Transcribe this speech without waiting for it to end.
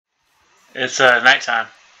It's nighttime.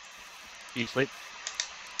 Do you sleep?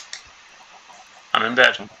 I'm in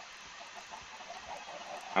bed.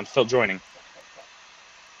 I'm still joining.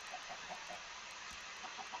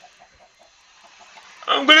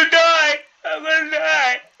 I'm gonna die! I'm gonna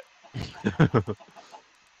die!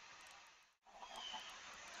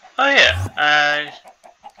 Oh yeah, I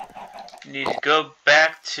need to go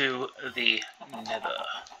back to the Nether.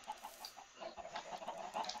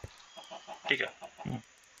 There you go.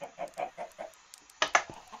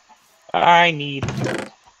 I need...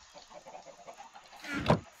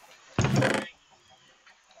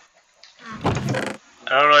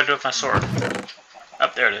 I don't know what to do with my sword.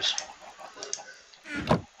 Up there it is.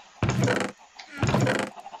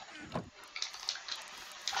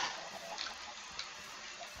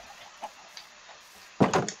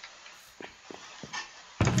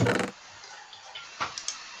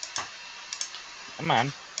 Come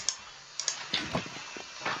on.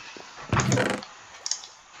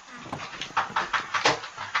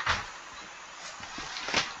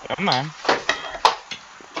 Come on.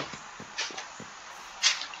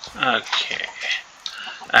 Okay.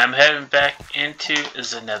 I'm heading back into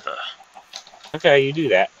the Nether. Okay, you do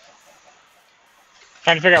that.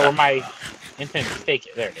 Trying to figure out where my infinite stake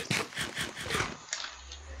is. There it is.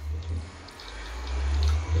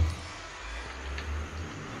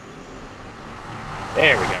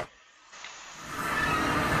 There we go.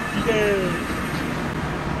 Yay!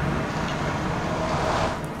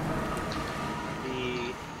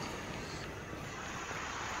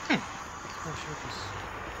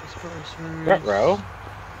 BlakeBrO.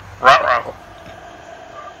 Ruh-roh.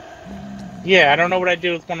 Yeah, I don't know what I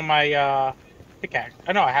do with one of my pickaxe.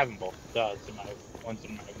 I know I have them both. It's in my one's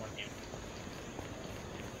in my one hand.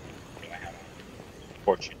 I have a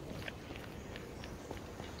fortune.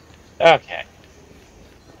 Okay.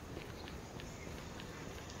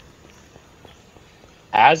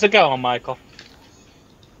 How's it going, Michael?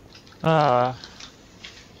 Hopefully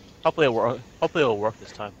it'll work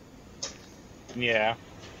this time. Yeah.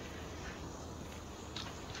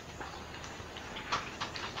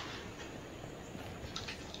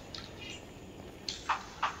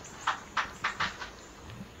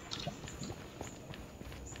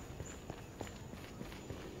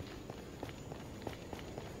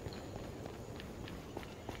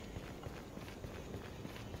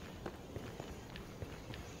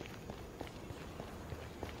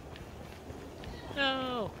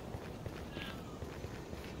 No.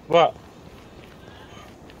 What?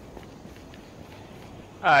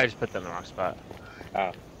 I just put them in the wrong spot.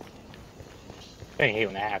 Oh. I hate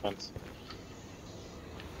when that happens.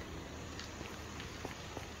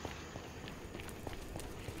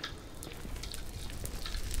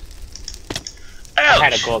 Ouch! I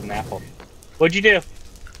had a golden apple. What'd you do?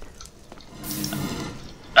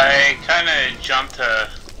 I kinda jumped to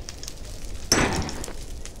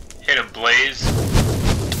hit a blaze.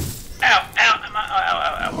 Ow! Ow! Ow!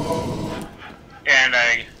 Ow! Ow! And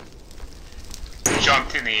I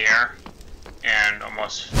jumped in the air and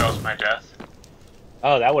almost fell to my death.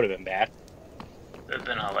 Oh, that would have been bad. Would have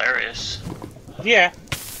been hilarious. Yeah.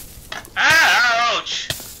 Ouch!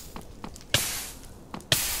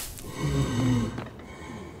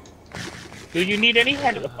 Do you need any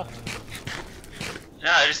head? No,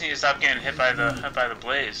 I just need to stop getting hit by the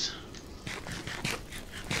blaze.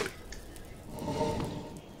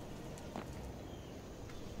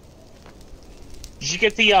 Did you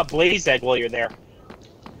get the blaze egg while you're there?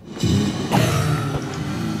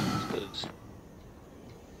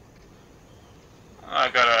 I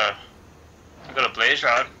got a blaze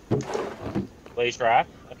rod. Blaze rod?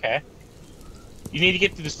 Okay. You need to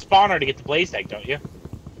get to the spawner to get the blaze egg, don't you?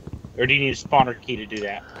 Or do you need a spawner key to do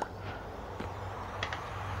that?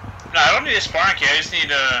 No, I don't need a spawner key. I just need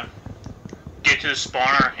to get to the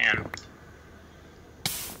spawner and...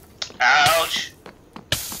 Ouch!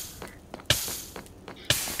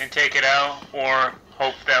 And take it out, or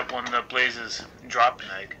hope that one of the blazes drop an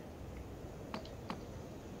egg.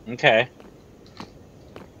 Okay.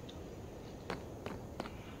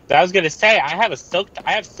 So I was gonna say I have silk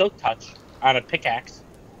touch on a pickaxe.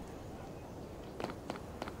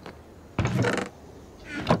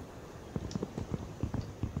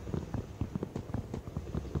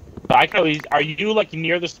 So I can always. Are you like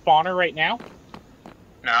near the spawner right now?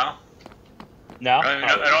 No? No. I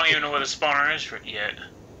don't even know where the spawner is yet.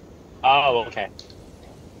 Oh, okay.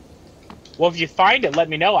 Well, if you find it, let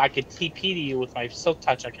me know. I could TP to you with my silk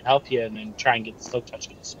touch. I can help you, and then try and get the silk touch,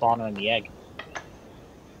 get the spawner and the egg.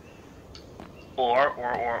 Or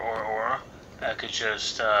I could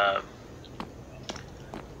just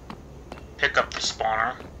pick up the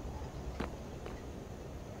spawner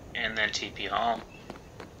and and then TP home.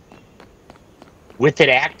 With it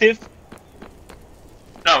active?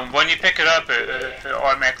 No, when you pick it up, it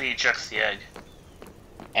automatically ejects the egg.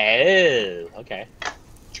 Oh, okay.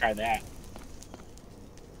 Try that.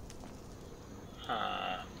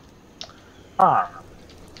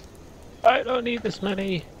 I don't need this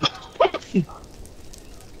many.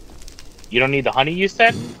 You don't need the honey, you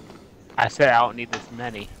said? I said I don't need this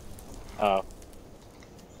many. Oh.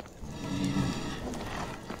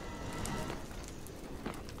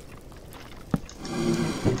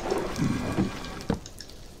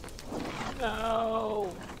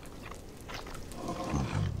 No.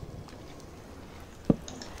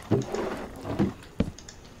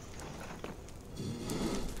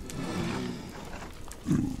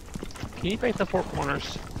 Can you break the 4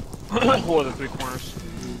 corners? Or the 3 corners?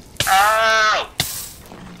 Ow!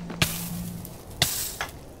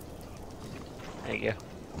 There you go.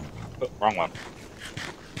 Oh, wrong one.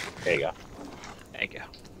 There you go. There you go.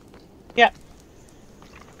 Yeah.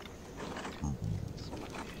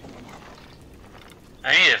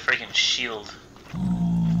 I need a freaking shield.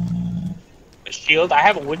 A shield? I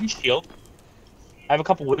have a wooden shield. I have a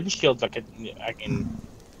couple wooden shields I can...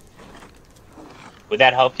 Would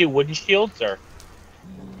that help you, wooden shields, or...?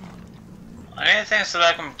 Anything so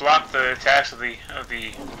that I can block the attacks of the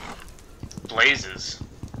blazes.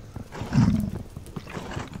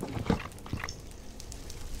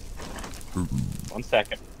 One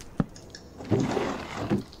second.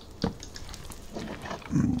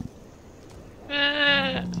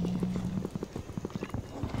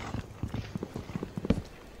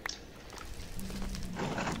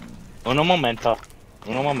 Uno momento.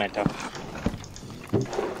 Uno momento.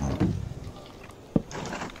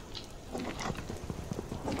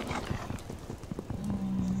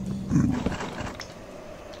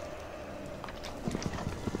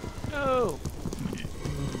 No.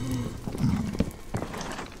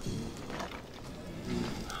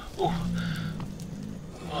 Ooh.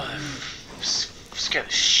 Oh, that scared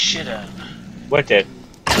the shit out of me. What did?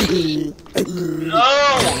 No!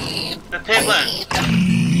 The piglin!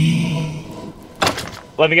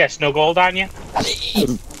 Let me guess, no gold on you?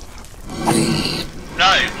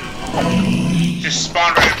 No, it just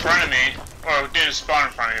spawned right in front of me. Or it didn't spawn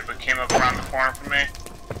in front of me, but came up around the corner from me.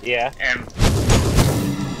 Yeah. And...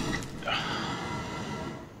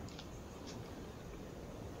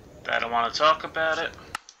 I don't want to talk about it.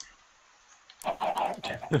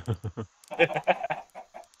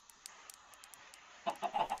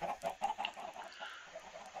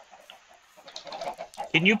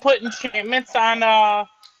 Can you put enchantments on a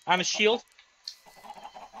shield?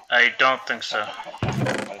 I don't think so.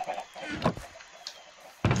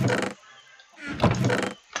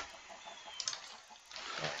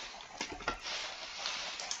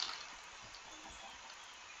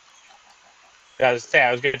 I was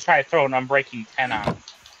gonna try to throw an Unbreaking 10 on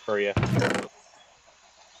for you.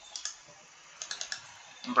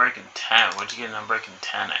 Unbreaking 10? What'd you get an Unbreaking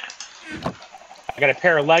 10 at? I got a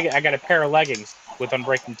pair of leggings with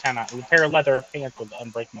Unbreaking 10 on. A pair of leather pants with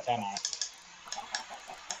Unbreaking 10 on it.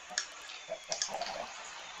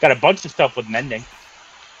 Got a bunch of stuff with mending.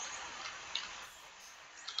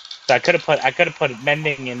 So I could have put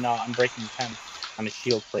mending and Unbreaking 10 on the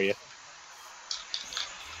shield for you.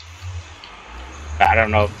 I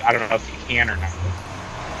don't know if you can or not.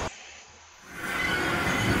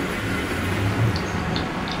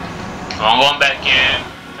 Well, I'm going back in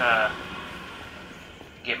to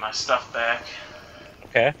get my stuff back.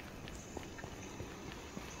 Okay.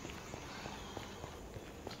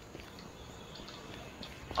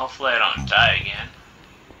 Hopefully I don't die again.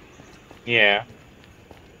 Yeah.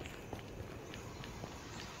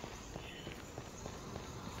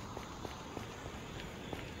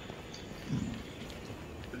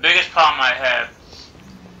 The biggest problem I had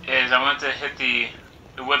is I went to hit the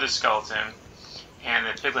wither skeleton, and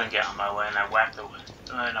the piglin got on my way, and I whacked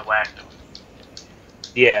him.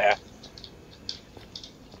 Yeah.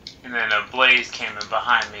 And then a blaze came in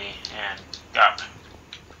behind me and got me.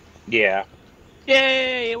 Yeah.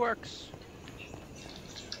 Yay, it works.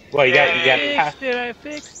 Well, you got I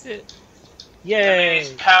fixed it. Yay.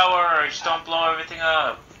 Release power, just don't blow everything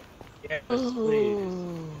up. Yes, please.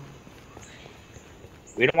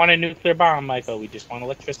 We don't want a nuclear bomb, Michael. We just want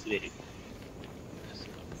electricity.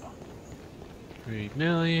 3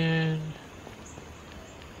 million.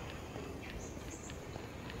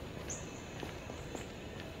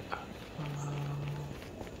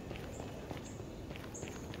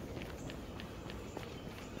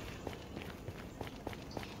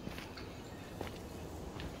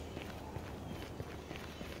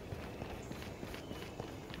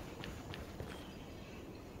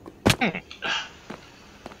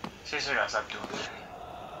 Seriously, I gotta stop doing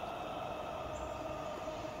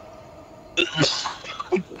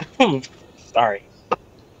that. Sorry.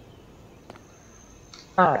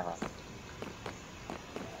 Ah.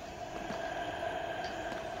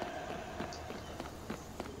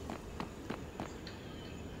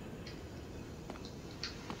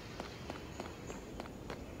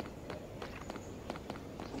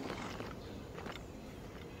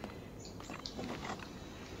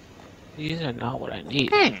 These are not what I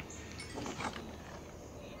need.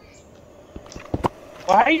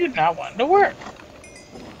 Why are you not wanting to work?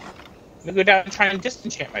 I'm gonna go down and try and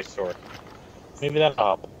disenchant my sword. Maybe that'll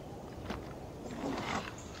help.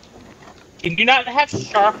 Can you not have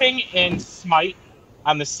sharpening and smite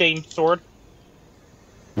on the same sword?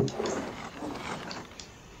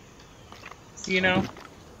 You know?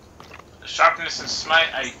 Sharpness and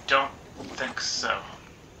smite, I don't think so.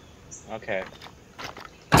 Okay.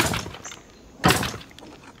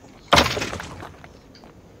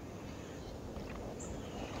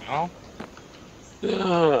 No?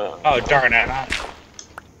 Oh, darn it.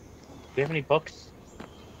 Do you have any books?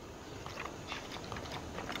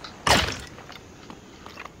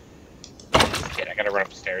 Shit, I gotta run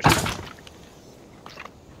upstairs.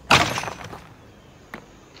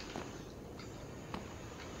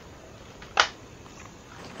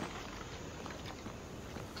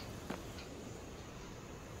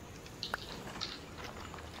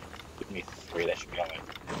 Give me 3, that should be all right.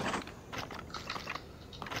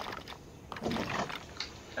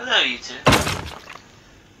 Hello, you two.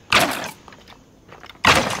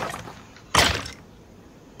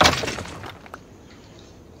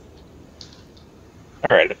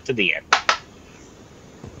 Alright, up to the end.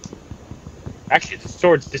 Actually, the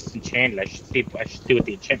sword's disenchanted. I should see what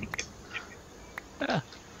the enchantment can do. Yeah.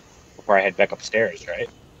 Before I head back upstairs, right?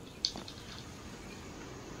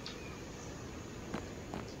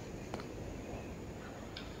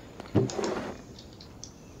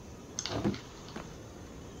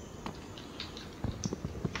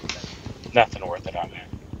 Nothing worth it on there.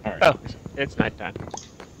 Alright. Oh, it's nighttime.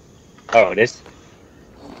 Oh, it is?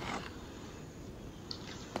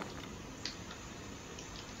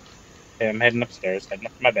 Okay, I'm heading upstairs, heading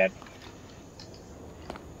up to my bed.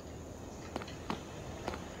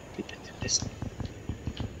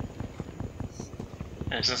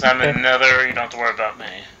 And since I'm in Nether, you don't have to worry about me.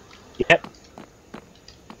 Yep.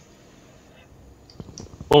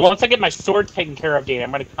 Well, once I get my sword taken care of, Dana,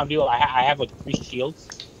 I'm gonna come to you. I have like 3 shields.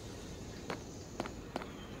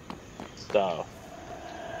 So.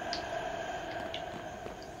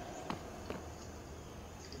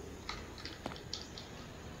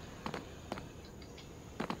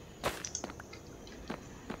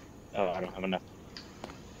 Oh, I don't have enough.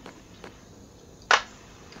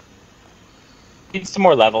 Need some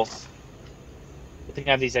more levels. I think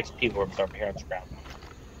I have these XP orbs over here on the ground.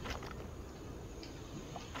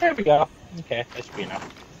 There we go. Okay, that should be enough.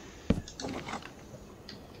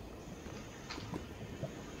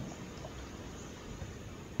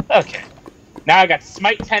 Okay. Now I got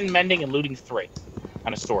Smite 10, Mending, and Looting 3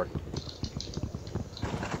 on a sword.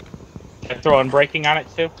 Should I throw Unbreaking on it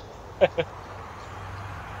too?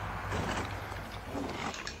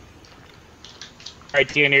 Alright,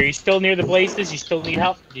 Tian, are you still near the blazes? You still need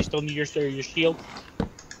help? Do you still need your shield?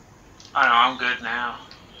 I know, I'm good now.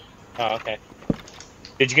 Oh, okay.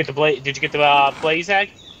 Did you get the blaze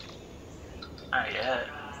egg? Not yet.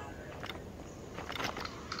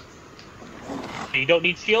 You don't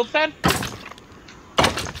need shields then? I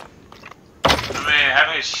mean,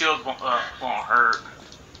 having a shield won't hurt.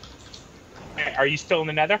 Are you still in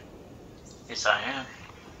the Nether? Yes, I am.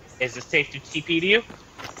 Is it safe to TP to you?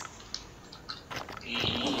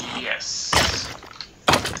 Yes.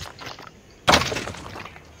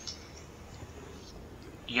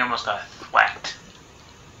 You almost got whacked.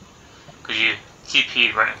 Because you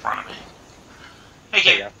TP'd right in front of me. Thank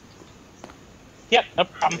you. Yep, no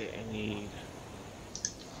problem. I need...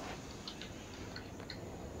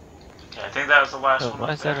 Okay, I think that was the last one.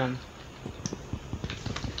 Why is that on...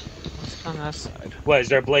 What's on that side? What, is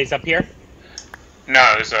there a blaze up here?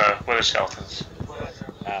 No, it was Wither Skeletons.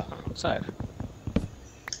 Side.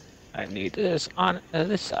 I need this on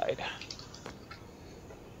this side.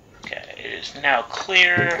 Okay, it is now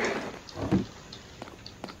clear.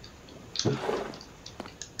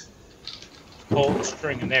 Hold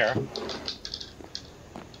string in there.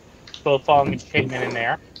 Slow falling enchantment in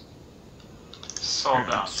there.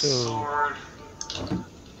 Soulbound sword.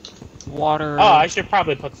 Water. Oh, I should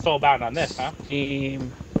probably put soulbound on this, huh?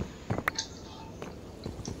 Steam.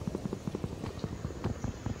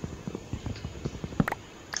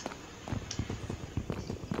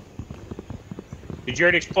 Did you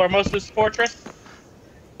already explore most of this fortress?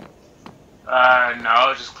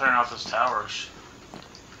 No, just clearing out those towers.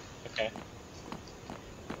 Okay.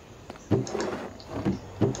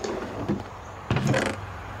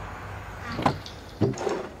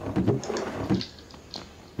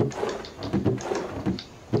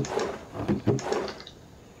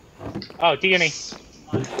 Oh, Deanie.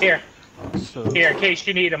 Here. So Here, in case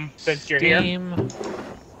you need them, since you're here. steam,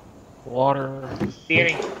 water,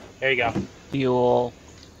 Deanie. There you go. fuel.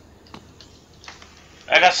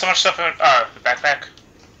 I got so much stuff in the backpack.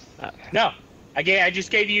 No. I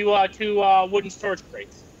just gave you 2 wooden storage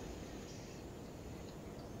crates.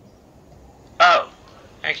 Oh,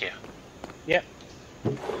 thank you. Yep.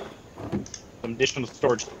 Some additional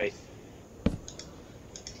storage space.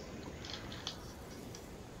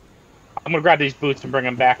 I'm gonna grab these boots and bring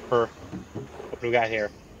them back for what do we got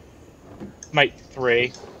here? Might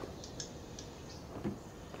 3.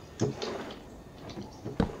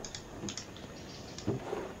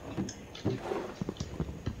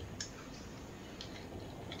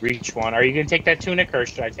 Reach 1. Are you gonna take that tunic or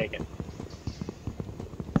should I take it?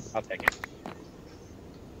 I'll take it.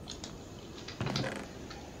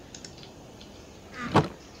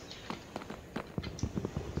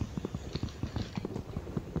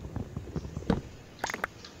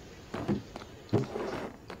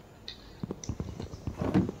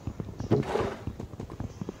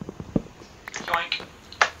 Yoink.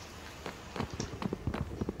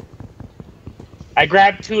 I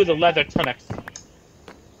grabbed 2 of the leather tunics.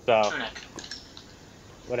 So, Tunic.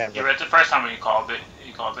 whatever. You read the first time when you called it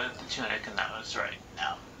the tunic, and that was right.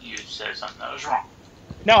 Now, you said something that was wrong.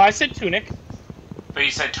 No, I said tunic. But you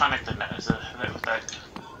said tonic, then that was that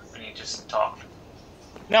when you just talked.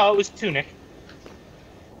 No, it was tunic.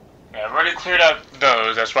 Yeah, I've already cleared out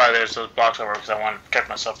those. That's why there's those blocks over, because I want to protect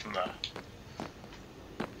myself from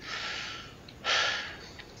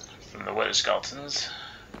the wither skeletons.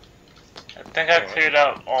 I think I cleared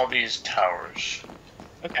out all these towers.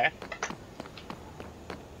 Okay.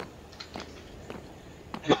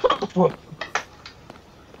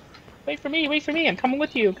 Wait for me, I'm coming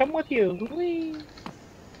with you, Whee.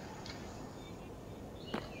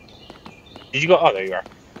 Did you go? Oh, there you are.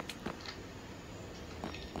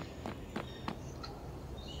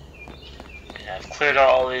 Yeah, I've cleared out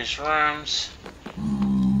all these rooms.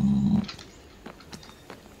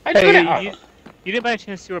 Hey, you didn't by any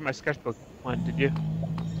chance see where my sketchbook went, did you?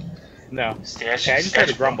 No. See, Okay, I just heard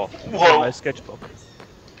a grumble. Whoa! My sketchbook.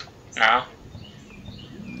 No.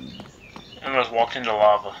 I almost walked into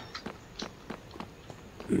lava.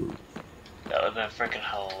 That would have been freaking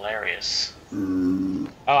hilarious.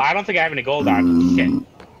 Oh, I don't think I have any gold on. Shit.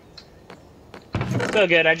 Still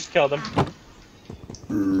good, I just killed him.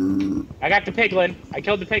 I got the piglin. I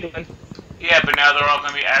killed the piglin. Yeah, but now they're all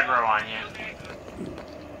gonna be aggro on you.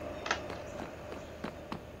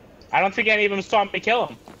 I don't think any of them saw me kill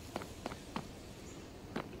him.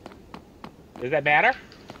 Does that matter?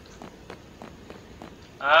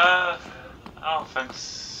 I don't think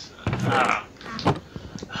so. I don't know.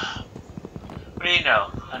 What do you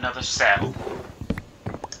know? Another saddle.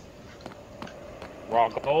 Raw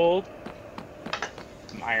gold.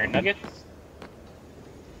 Some iron nuggets.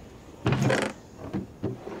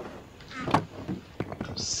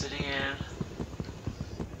 Obsidian.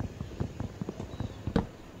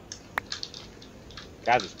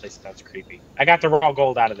 God, this place sounds creepy. I got the raw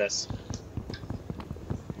gold out of this.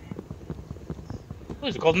 Ooh,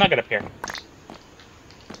 there's a gold nugget up here.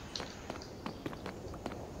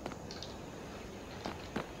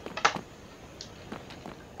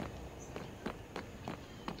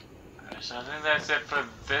 So I think that's it for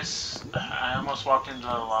this. I almost walked into the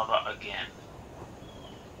lava again.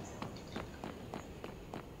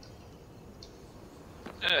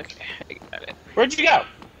 Okay, I got it. Where'd you go?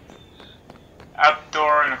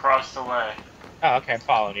 Outdoor and across the way. Oh, okay, I'm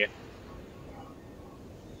following you.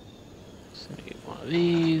 So need one of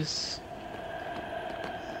these.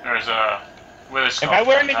 There's a wither Am skeleton. I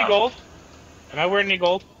wearing any on top. gold? Am I wearing any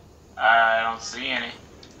gold? I don't see any.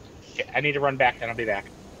 Okay, I need to run back, then I'll be back.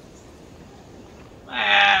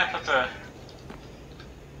 Put the...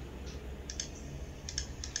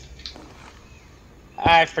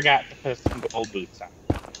 I forgot to put some gold boots on.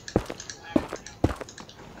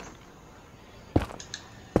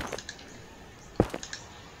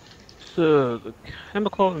 So the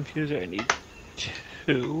chemical infuser, I need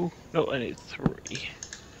 2. No, I need 3.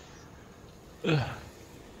 Ugh. There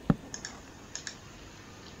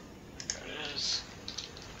it is.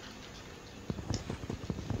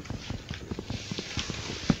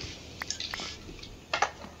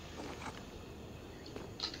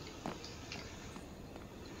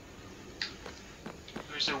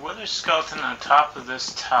 There's a wither skeleton on top of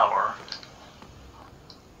this tower.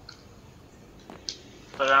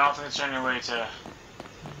 But I don't think there's any way to...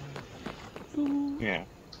 Yeah.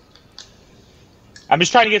 I'm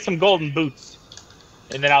just trying to get some golden boots.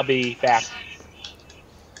 And then I'll be back.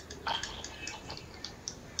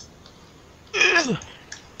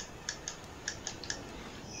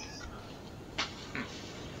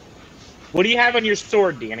 What do you have on your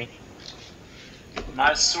sword, Danny?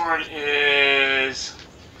 My sword is...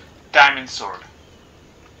 Diamond sword.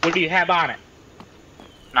 What do you have on it?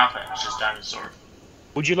 Nothing, it's just diamond sword.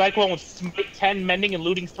 Would you like one with smite 10, mending, and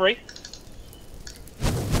looting 3?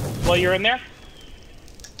 While you're in there?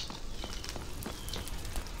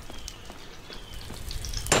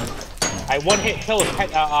 I one-hit kill a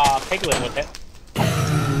piglin with it.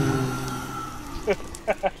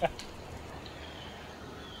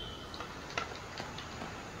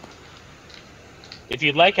 If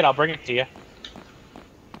you'd like it, I'll bring it to you.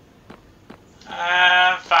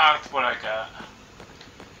 I'm fine with what I got.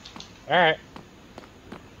 Alright.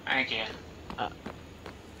 Thank you.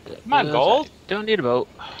 Come on, gold. Don't need a boat.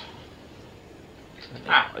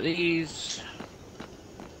 Ah. Are these?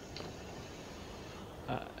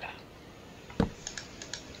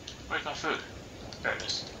 Where's my food? There it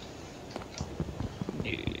is.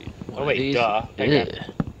 Need one Oh of wait, these. duh.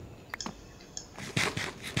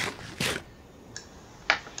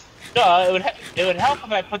 It would help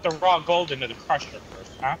if I put the raw gold into the crusher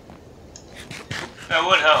first, huh? That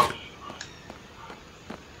would help.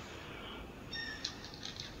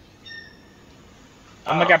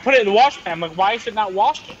 I'm like, I put it in the wash pan. I'm like, why is it not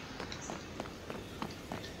washed?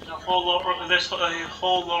 There's a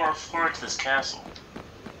whole lower floor to this castle.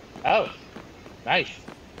 Oh, nice.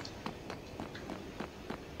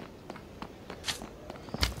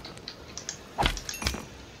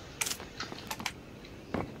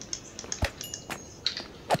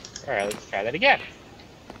 Alright, let's try that again.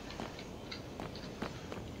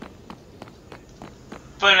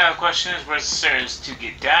 But now the question is, where's the stairs to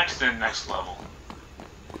get down to the next level?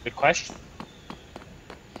 Good question.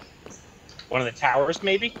 One of the towers,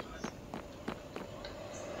 maybe?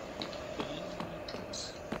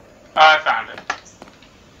 Oh, I found it.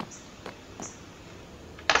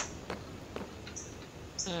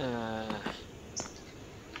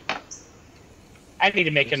 I need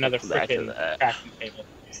to make another back to freaking that. crafting table.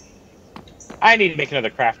 I need to make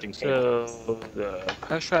another crafting table. So the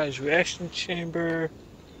pressurized reaction chamber.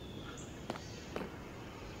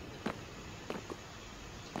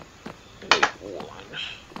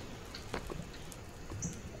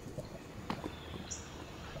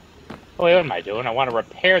 Oh, wait, what am I doing? I want to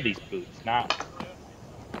repair these boots, not...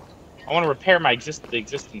 I want to repair my the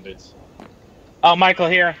existing boots. Oh, Michael,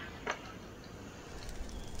 here.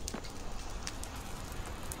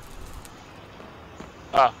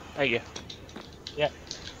 Oh, thank you. Yeah.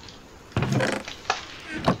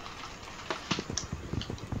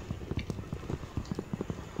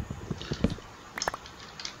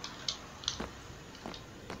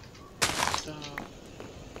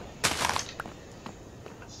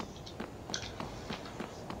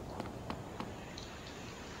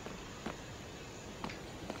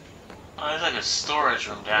 Oh, there's like a storage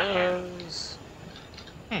room down here.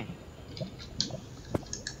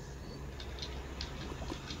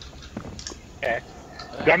 Okay.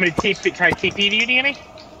 Do you want me to TP, try TP to you, Danny?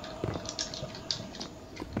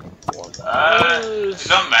 It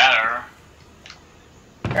doesn't matter.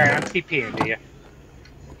 Alright, I'm TPing to you.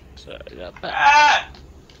 So I got that. Ah!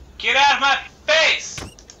 Get out of my face!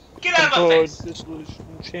 Get out of my face! Dissolution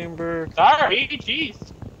chamber. Sorry,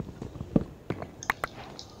 jeez.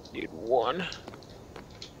 Need one.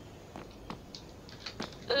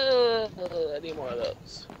 I need more of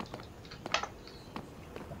those.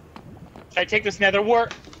 Should I take this nether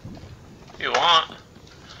wart? If you want.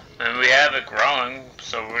 And we have it growing,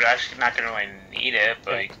 so we're actually not going to really need it,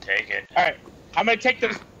 but Okay. you can take it. Alright, I'm gonna take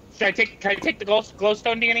this. Can I take the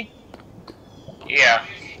glowstone, Danny? Yeah.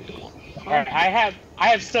 Alright, I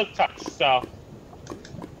have silk touch, so.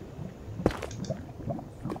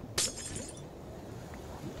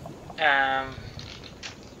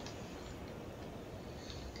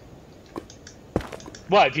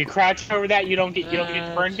 What, if you crouch over that, you don't get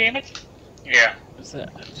burn damage? Yeah. What's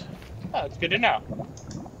that? Oh, it's good to know.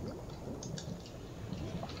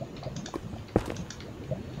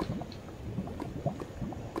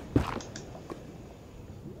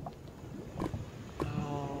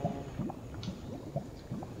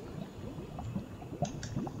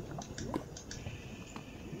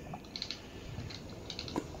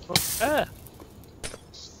 Ah.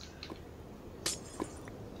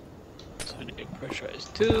 So I need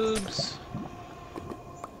pressurized tubes.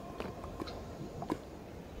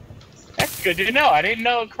 good to know. I didn't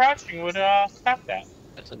know crouching would stop that.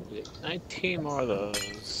 That's a big 19 more of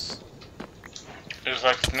those. There's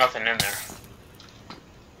like nothing in there.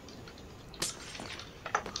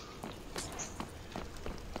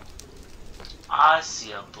 I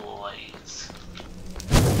see a blaze.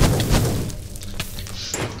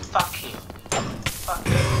 Fuck you. Fuck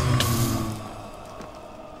you.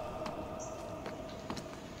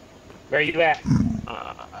 Where are you at?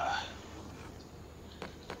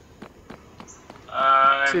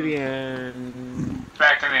 TbN.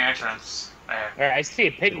 Back in the entrance. Alright, I see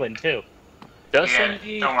a piglin too. Does Yeah,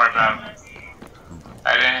 indeed. don't worry about it.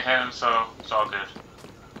 I didn't hit him, so it's all good.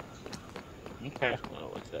 Okay. Oh,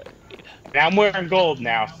 what's that? Now I'm wearing gold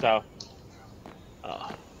now, so.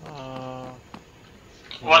 Well,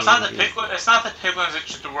 it's not the piglins. It's not the piglins that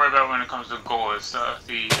you have to worry about when it comes to gold. It's the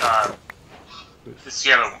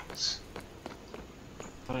other ones.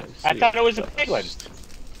 I thought it was a piglin.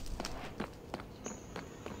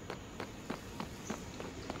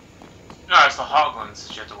 No, it's the hoglins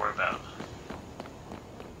that you have to worry about.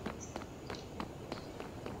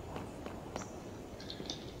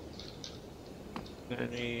 I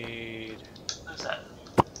need. What's that?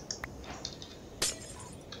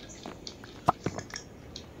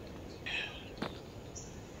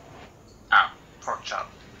 Oh, pork chop.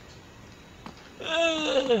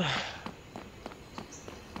 There's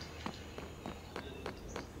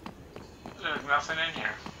nothing in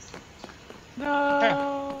here.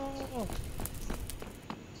 No.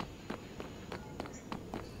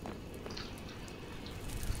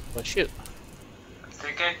 Well, shoot. I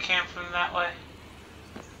think I came from that way.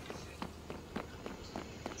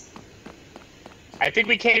 I think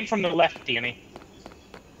we came from the left, Danny.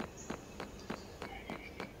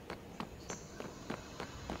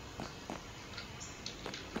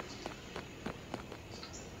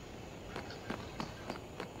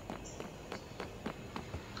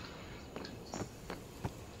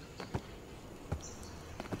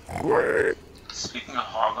 Speaking of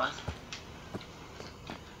hoglin.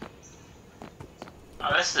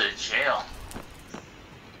 Oh, this is a jail.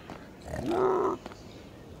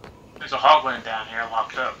 There's a hoglin down here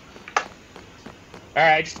locked up.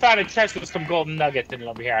 Alright, I just found a chest with some golden nuggets in it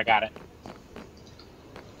over here. I got it.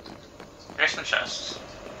 There's some chests.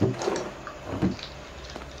 Can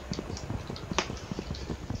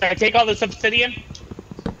I take all this obsidian?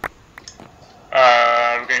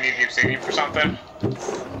 We're gonna need the obsidian for something.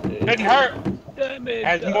 Couldn't hurt. Damage.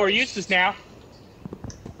 Has more uses now.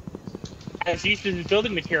 Has uses as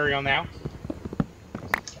building material now.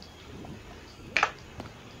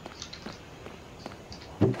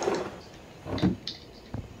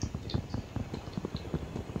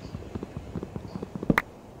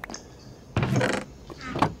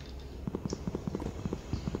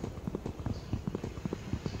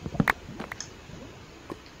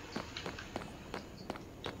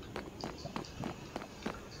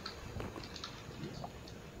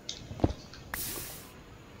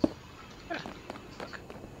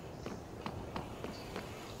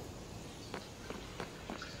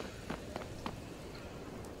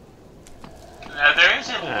 Now there is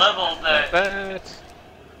a level that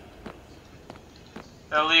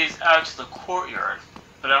leads out to the courtyard,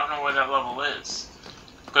 but I don't know where that level is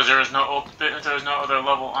because there was no other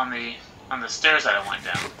level on the stairs that I went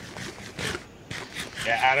down.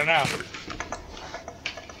 Yeah, I don't know.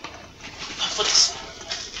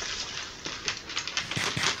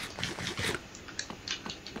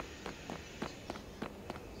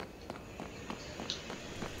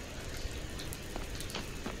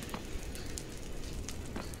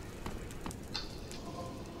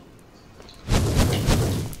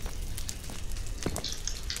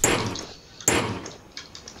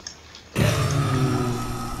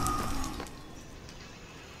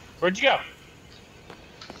 Where'd you go?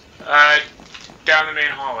 Down the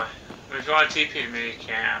main hallway. If you want to TP to me, you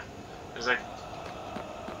can. It's like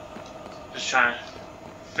just trying to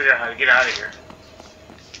figure out how to get out of here.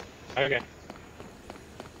 Okay.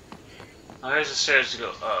 Oh, there's the stairs to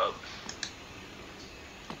go up.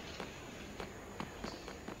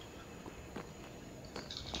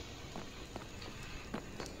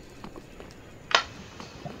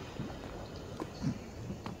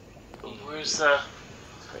 Where's the...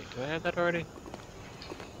 Wait, do I have that already?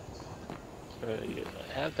 Yes,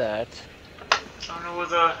 I have that. I don't know where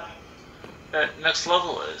that next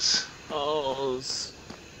level is. Oh.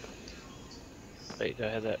 Wait, do I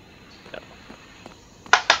have that? No.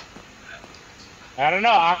 I don't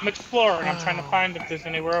know. I'm exploring. I'm trying to find if there's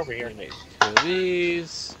anywhere over here. Make two of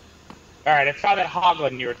these. Alright, I found that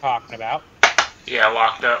hoglin you were talking about. Yeah,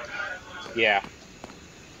 locked up. Yeah.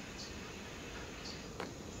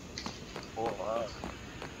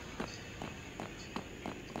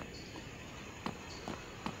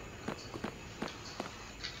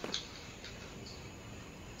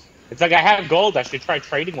 It's like I have gold. I should try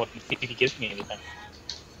trading with him, see if he gives me anything.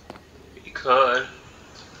 You could.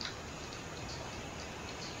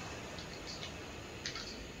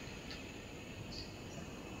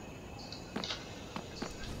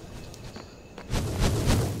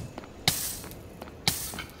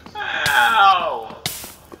 Ow!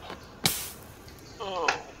 Oh.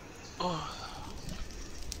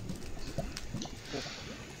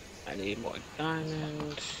 I need more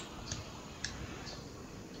diamonds.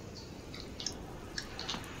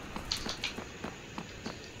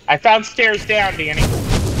 I found stairs down, Danny.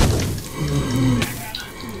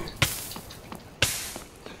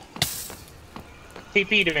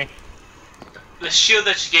 TP to me. The shield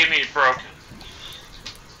that you gave me is broken.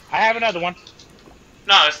 I have another one.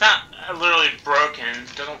 No, it's not literally broken.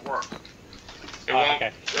 It doesn't work. It won't.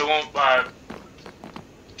 Okay. It won't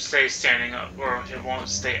stay standing up, or it won't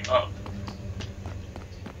stay up.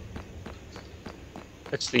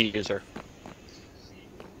 It's the user.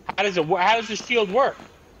 How does it? How does the shield work?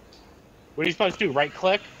 What are you supposed to do? Right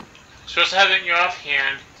click? You're supposed to have it in your left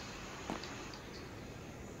hand,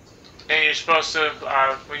 and you're supposed to,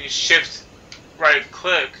 when you shift right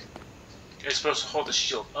click, you're supposed to hold the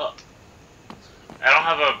shield up. I don't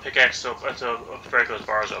have a pickaxe to break those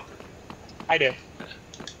bars open. I do.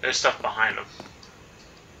 There's stuff behind them.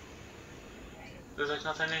 There's like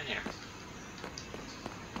nothing in here.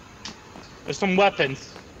 There's some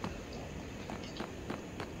weapons.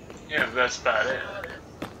 Yeah, but that's about it.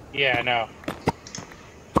 Yeah, I know.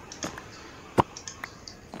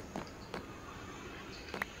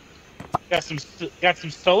 Got some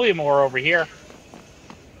Petroleum ore over here.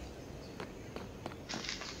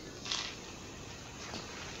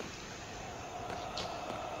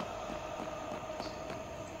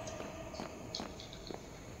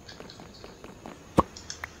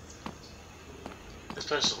 This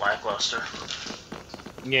place is lackluster.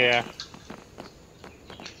 Yeah.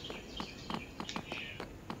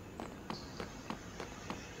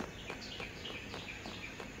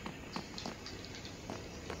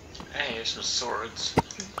 Hey, here's some swords.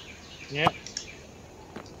 Yep.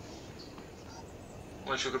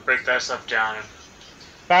 Wish we could break that stuff down.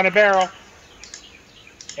 Found a barrel.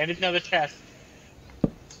 And another chest.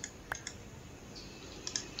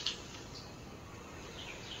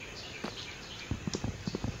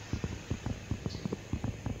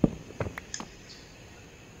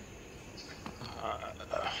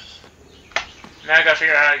 Now I gotta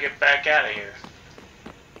figure out how to get back out of here.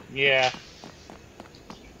 Yeah.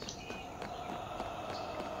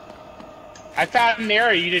 I found an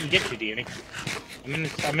area you didn't get to, Danny.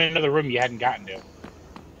 I'm in another room you hadn't gotten to.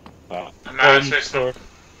 I'm out of space.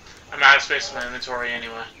 I'm out of space in my inventory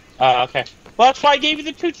anyway. Oh, okay. Well, that's why I gave you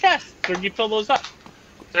the 2 chests. So you fill those up.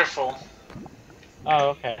 They're full. Oh,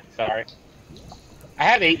 okay. Sorry. I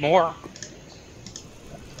have 8 more.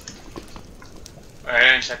 Alright,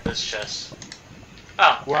 I didn't check this chest.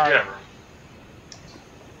 Oh, Where are you? whatever.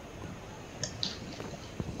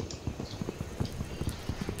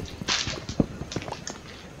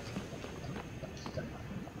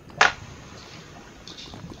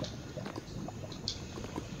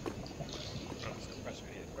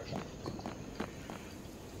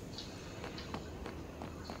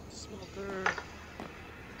 Smelter.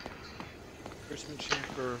 Christmas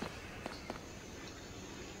chamber.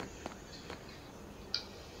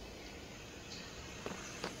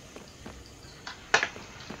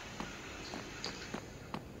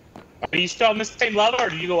 Are you still on the same level, or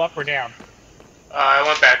do you go up or down? I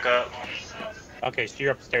went back up. Okay, so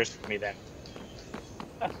you're upstairs with me then.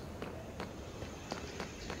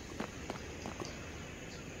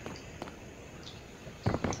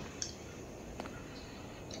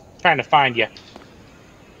 Trying to find you.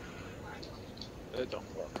 It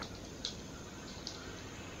don't work.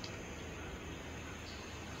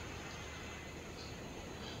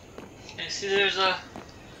 And see, there's a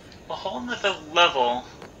whole nother level.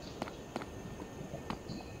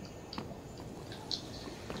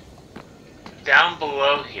 Down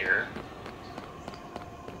below here.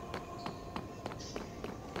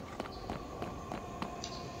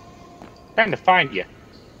 Trying to find you.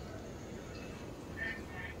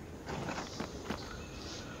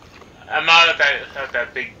 I'm out at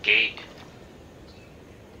that big gate.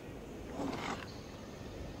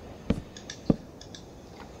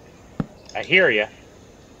 I hear you.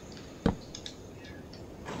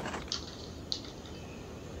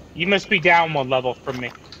 You must be down 1 level from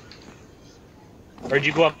me. Or did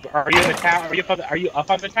you go up? Are you in the tower? Are you up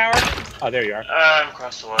on the tower? Oh, there you are. I'm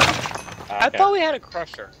across the way. I thought we had a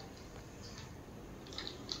crusher.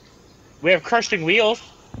 We have crushing wheels.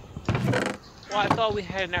 Well, I thought we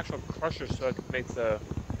had an actual crusher so I could make the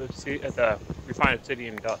refined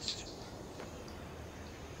obsidian dust.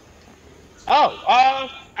 Oh,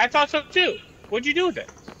 I thought so too. What'd you do with it?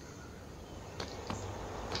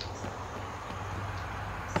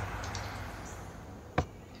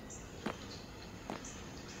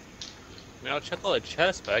 I mean, I'll check all the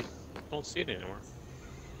chests, but I don't see it anymore.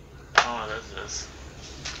 Oh, this is.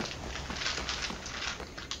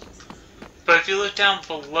 But if you look down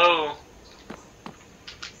below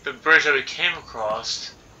the bridge that we came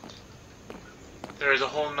across, there is a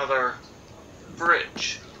whole nother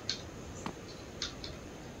bridge.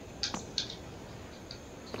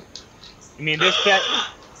 You mean this that?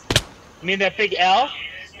 You mean that big L?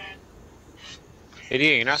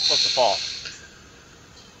 Idiot, you're not supposed to fall.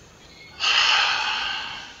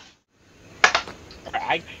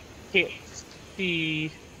 I can't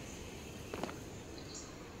see.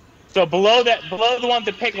 So below the one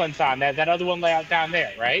the piglin's on, that other one layout down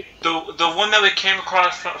there, right? The one that we came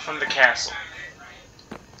across from the castle.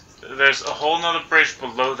 There's a whole nother bridge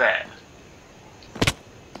below that.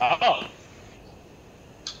 Oh.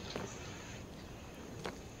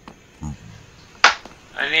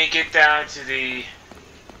 I need to get down to the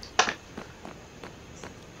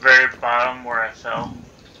very bottom where I fell.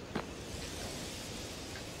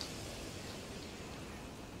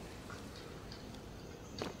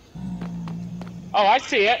 Oh, I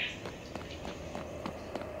see it.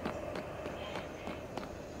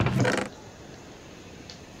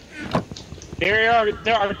 There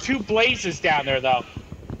are two blazes down there, though.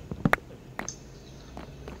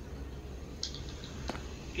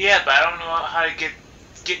 Yeah, but I don't know how to get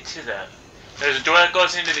to that. There's a door that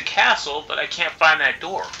goes into the castle, but I can't find that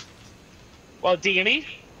door. Well, Danny,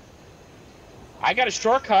 I got a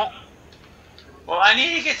shortcut. Well, I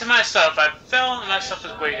need to get to my stuff. I fell and my stuff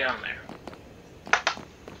is way down there.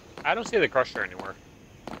 I don't see the crusher anywhere.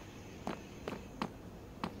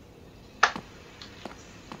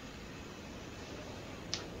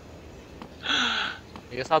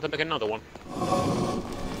 I guess I'll have to make another one.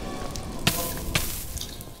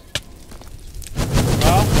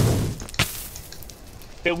 Well,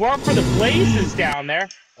 if it weren't for the blazes down there,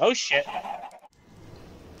 oh shit.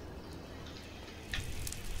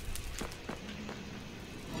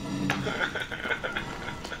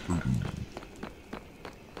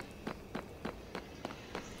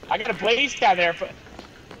 I got a blaze down there.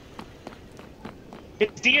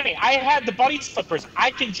 It's Danny. I had the bunny slippers.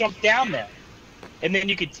 I can jump down there, and then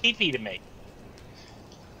you can TP to me.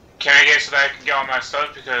 Can I get so that I can get all my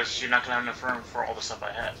stuff because you're not gonna have enough room for all the stuff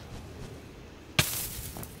I have?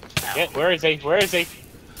 Yeah, where is he? Where is he?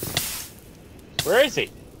 Where is he?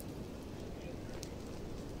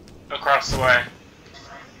 Across the way.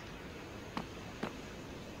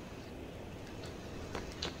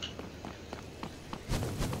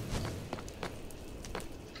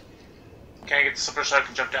 Can I get the slipper so I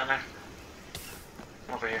can jump down there?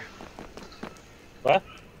 Over here. What?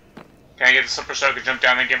 Can I get the slipper so I can jump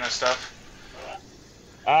down there and get my stuff?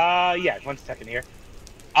 Yeah, 1 second here.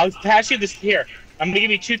 I'll pass you this here. I'm gonna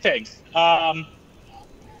give you two things. Let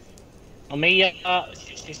me,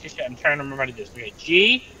 I'm trying to remember how to do this. Okay,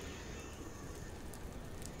 G.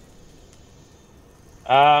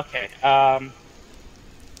 Okay,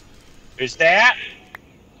 there's that.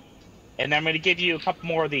 And I'm gonna give you a couple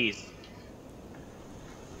more of these.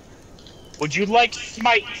 Would you like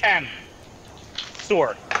Smite 10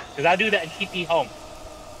 sword? Because I'll do that in TP home.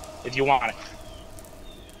 If you want it.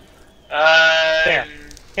 There.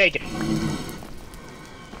 Take it.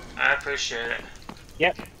 I appreciate it.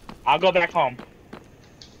 Yep. I'll go back home.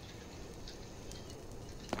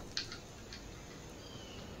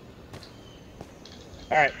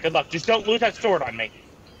 Alright, good luck. Just don't lose that sword on me.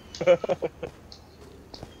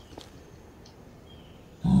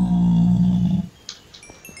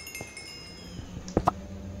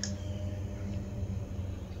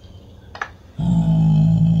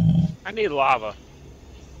 I need lava.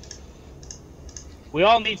 We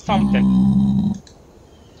all need something.